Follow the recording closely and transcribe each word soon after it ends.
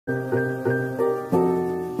One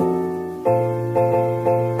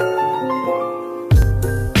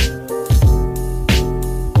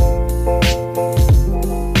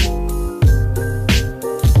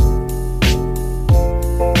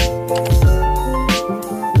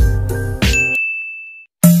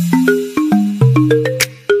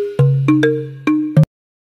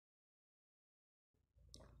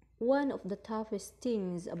of the toughest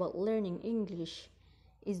things about learning English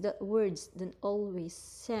is that words don't always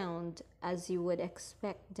sound as you would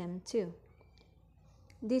expect them to.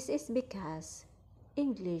 This is because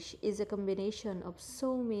English is a combination of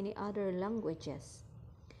so many other languages.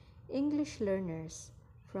 English learners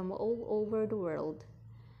from all over the world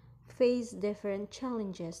face different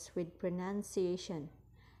challenges with pronunciation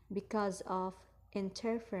because of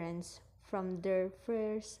interference from their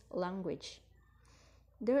first language.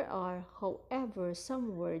 There are, however,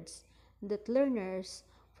 some words that learners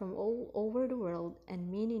from all over the world and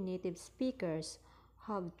many native speakers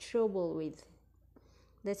have trouble with.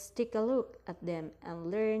 Let's take a look at them and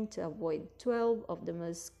learn to avoid 12 of the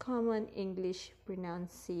most common English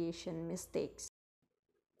pronunciation mistakes.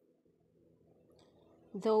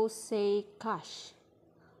 Those say cash.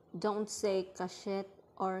 Don't say cachette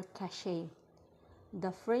or cachet.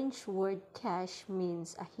 The French word cache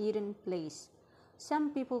means a hidden place.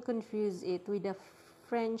 Some people confuse it with the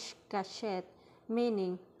French cachette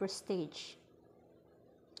meaning prestige.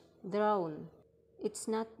 Drown. It's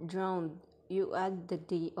not drowned. You add the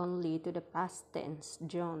D only to the past tense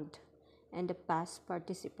drowned and the past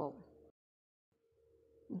participle.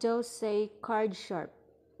 Those say card sharp.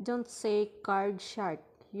 Don't say card shark.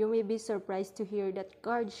 You may be surprised to hear that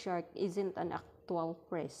card shark isn't an actual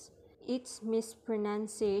phrase. Its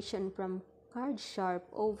mispronunciation from card sharp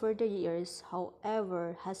over the years,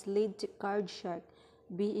 however, has led to card shark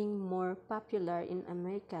being more popular in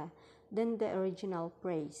America than the original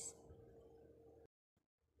phrase.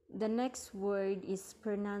 The next word is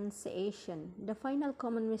pronunciation. The final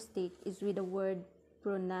common mistake is with the word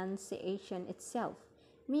pronunciation itself.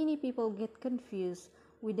 Many people get confused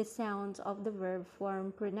with the sounds of the verb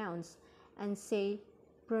form pronounce and say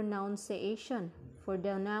pronunciation for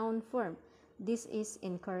the noun form. This is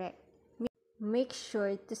incorrect. Make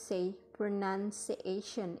sure to say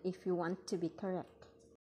pronunciation if you want to be correct.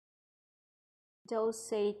 Don't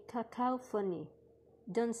say cacophony.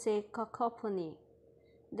 Don't say cacophony.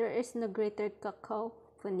 There is no greater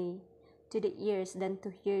cacophony to the ears than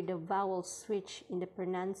to hear the vowel switch in the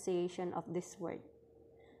pronunciation of this word.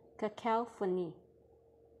 Cacophony.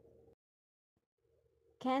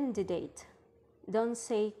 Candidate. Don't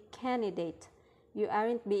say candidate. You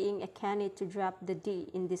aren't being a candidate to drop the D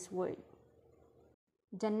in this word.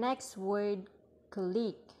 The next word,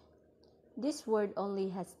 colleague. This word only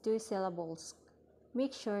has 2 syllables.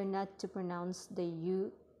 Make sure not to pronounce the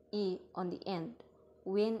U-E on the end.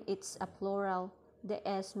 When it's a plural, the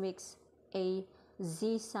S makes a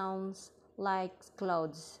Z sounds like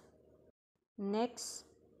clouds. Next,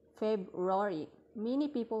 February. Many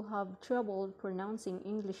people have trouble pronouncing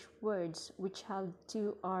English words which have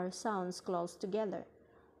 2 R sounds close together.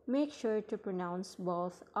 Make sure to pronounce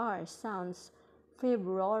both R sounds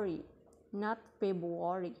February, not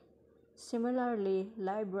February. Similarly,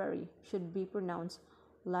 library should be pronounced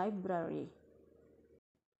library.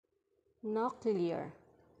 Nuclear.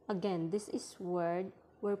 Again, this is word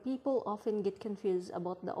where people often get confused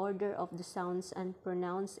about the order of the sounds and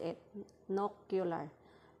pronounce it nuclear.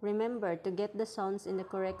 Remember to get the sounds in the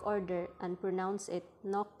correct order and pronounce it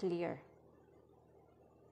nuclear.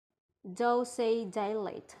 Don't say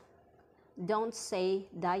dilate. Don't say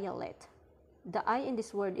dialect. The I in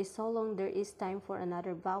this word is so long there is time for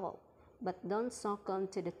another vowel, but don't succumb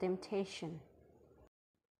to the temptation.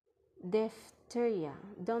 Diphtheria.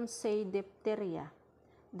 Don't say diphtheria.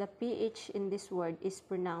 The PH in this word is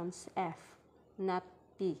pronounced F, not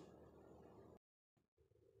P.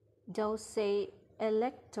 Don't say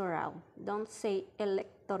electoral. Don't say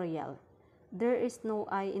electoral. There is no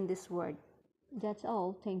I in this word. That's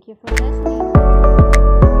all. Thank you for listening.